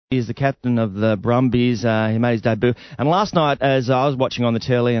He's the captain of the Brumbies. He made his debut. And last night, as I was watching on the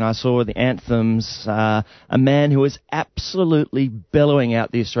telly and I saw the anthems, a man who was absolutely bellowing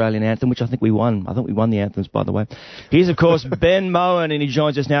out the Australian anthem, which I think we won. I think we won the anthems, by the way. He's, of course, Ben Mowen, and he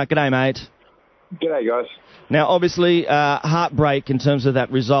joins us now. G'day, mate. G'day, guys. Now, obviously, heartbreak in terms of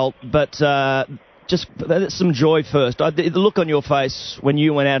that result, but just some joy first. The look on your face when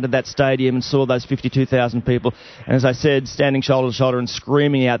you went out of that stadium and saw those 52,000 people, and as I said, standing shoulder to shoulder and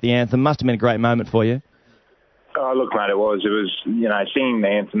screaming out the anthem, must have been a great moment for you. Oh, look, mate, it was, singing the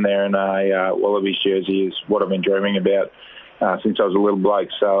anthem there in a Wallaby jersey is what I've been dreaming about since I was a little bloke.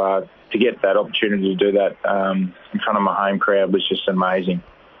 So to get that opportunity to do that in front of my home crowd was just amazing.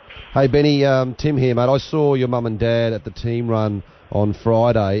 Hey, Benny, Tim here, mate. I saw your mum and dad at the team run on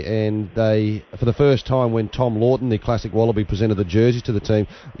Friday, and they, for the first time when Tom Lawton, the classic Wallaby, presented the jerseys to the team,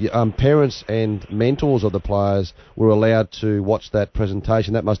 parents and mentors of the players were allowed to watch that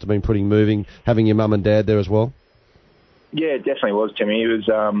presentation. That must have been pretty moving, having your mum and dad there as well. Yeah, it definitely was, Timmy. It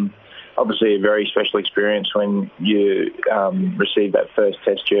was obviously a very special experience when you received that first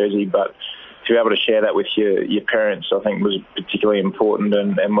Test jersey, but to be able to share that with your parents, I think, was particularly important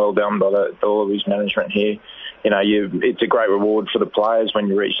and well done by the Wallabies management here. It's a great reward for the players when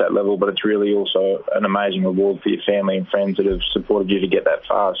you reach that level, but it's really also an amazing reward for your family and friends that have supported you to get that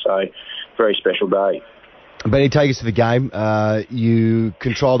far. So, very special day. Benny, take us to the game. You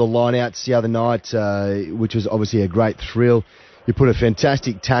controlled the line-outs the other night, which was obviously a great thrill. You put a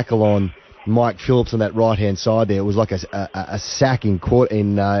fantastic tackle on Mike Phillips on that right-hand side there. It was like a sack in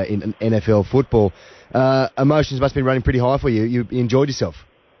NFL football. Emotions must have been running pretty high for you. You enjoyed yourself.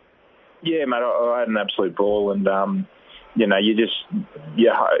 Yeah, mate, I had an absolute ball, and you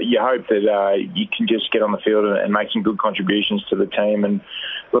hope that you can just get on the field and make some good contributions to the team. And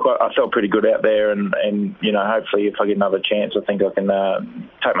look, I felt pretty good out there, and hopefully if I get another chance, I think I can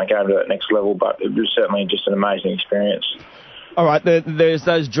take my game to that next level. But it was certainly just an amazing experience. All right, there's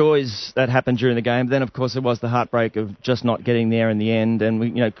those joys that happened during the game. Then, of course, it was the heartbreak of just not getting there in the end. And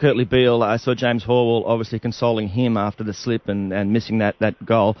Kurtley Beale, I saw James Horwell obviously consoling him after the slip and missing that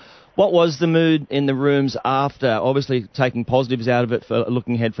goal. What was the mood in the rooms after? Obviously, taking positives out of it for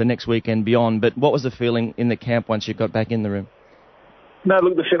looking ahead for next week and beyond. But what was the feeling in the camp once you got back in the room? No,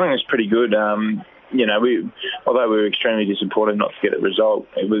 look, the feeling was pretty good. Although we were extremely disappointed not to get the result,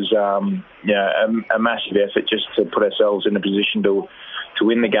 it was a massive effort just to put ourselves in a position to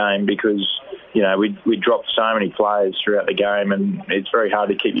win the game because we dropped so many players throughout the game, and it's very hard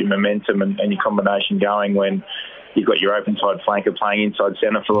to keep your momentum and your combination going when you've got your open side flanker playing inside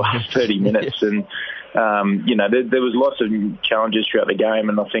centre for the last 30 minutes. And there was lots of challenges throughout the game,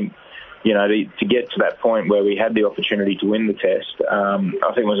 and I think to get to that point where we had the opportunity to win the test, I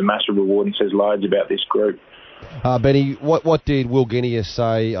think it was a massive reward and says loads about this group. Benny, what did Will Genia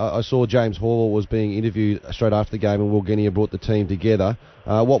say? I saw James Horwell was being interviewed straight after the game, and Will Genia brought the team together.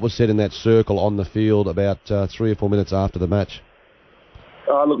 What was said in that circle on the field about 3 or 4 minutes after the match?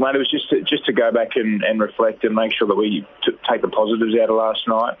 Look, mate, it was just to go back and reflect and make sure that we take the positives out of last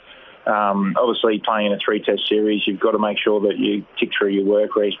night. Obviously, playing in a 3-test series, you've got to make sure that you tick through your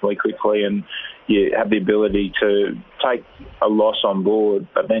work reasonably quickly and you have the ability to take a loss on board,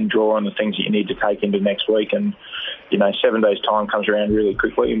 but then draw on the things that you need to take into next week. And, 7 days' time comes around really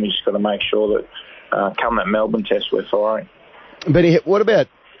quickly, and we just got to make sure that come that Melbourne test, we're firing. Benny, what about,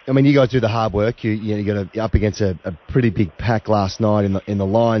 you guys do the hard work. You got up against a pretty big pack last night in the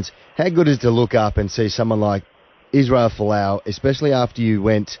lines. How good is it to look up and see someone like Israel Folau, especially after you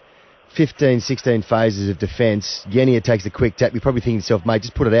went 15, 16 phases of defence? Genia takes the quick tap. You're probably thinking to yourself, mate,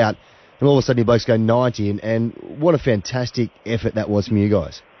 just put it out. And all of a sudden, your blokes go 90. And what a fantastic effort that was from you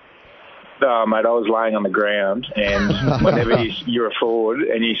guys. Oh, mate, I was laying on the ground, and whenever you're a forward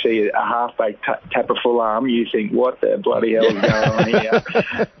and you see a half-baked tap a full arm, you think, what the bloody hell is going on here?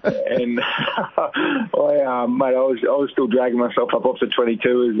 And I was still dragging myself up off the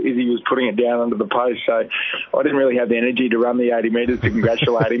 22 as he was putting it down under the post, so I didn't really have the energy to run the 80 metres to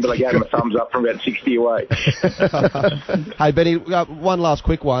congratulate him, but I gave him a thumbs up from about 60 away. Hey, Benny, one last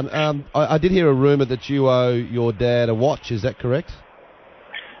quick one. I did hear a rumour that you owe your dad a watch. Is that correct?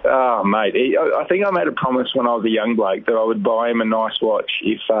 Oh, mate, I think I made a promise when I was a young bloke that I would buy him a nice watch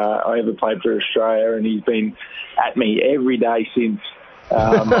if I ever played for Australia, and he's been at me every day since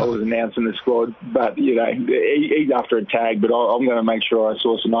I was announcing the squad. But, he's after a tag, but I'm going to make sure I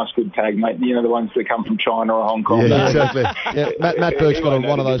source a nice good tag, mate. The ones that come from China or Hong Kong. Yeah, exactly. Yeah, Matt Burke's got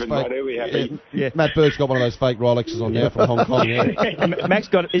one of those fake. happy. Yeah. Matt Burke's got one of those fake Rolexes on now from Hong Kong. Yeah. Max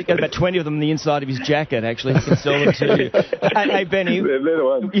he's got about 20 of them on the inside of his jacket, actually. He can sell them to you. Hey, Benny. They're the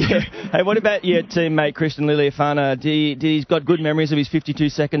ones. Yeah. Hey, what about your teammate, Christian Liliafana? He's got good memories of his 52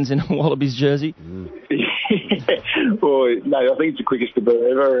 seconds in a Wallabies jersey? Well, no, I think it's the quickest debut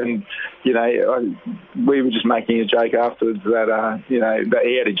ever, and we were just making a joke afterwards that that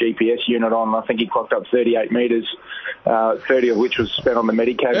he had a GPS unit on. I think he clocked up 38 metres, 30 of which was spent on the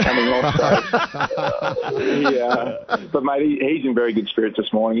Medicab coming off. So, but mate, he's in very good spirits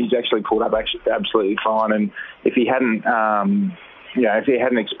this morning. He's actually pulled up absolutely fine, and if he hadn't, if he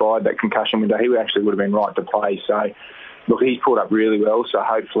hadn't expired that concussion window, he actually would have been right to play. So, look, he's pulled up really well. So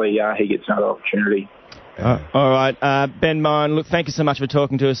hopefully he gets another opportunity. All right, Ben Mowen, look, thank you so much for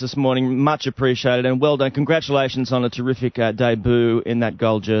talking to us this morning. Much appreciated, and well done. Congratulations on a terrific debut in that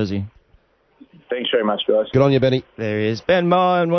gold jersey. Thanks very much, guys. Good on you, Benny. There he is, Ben Mowen.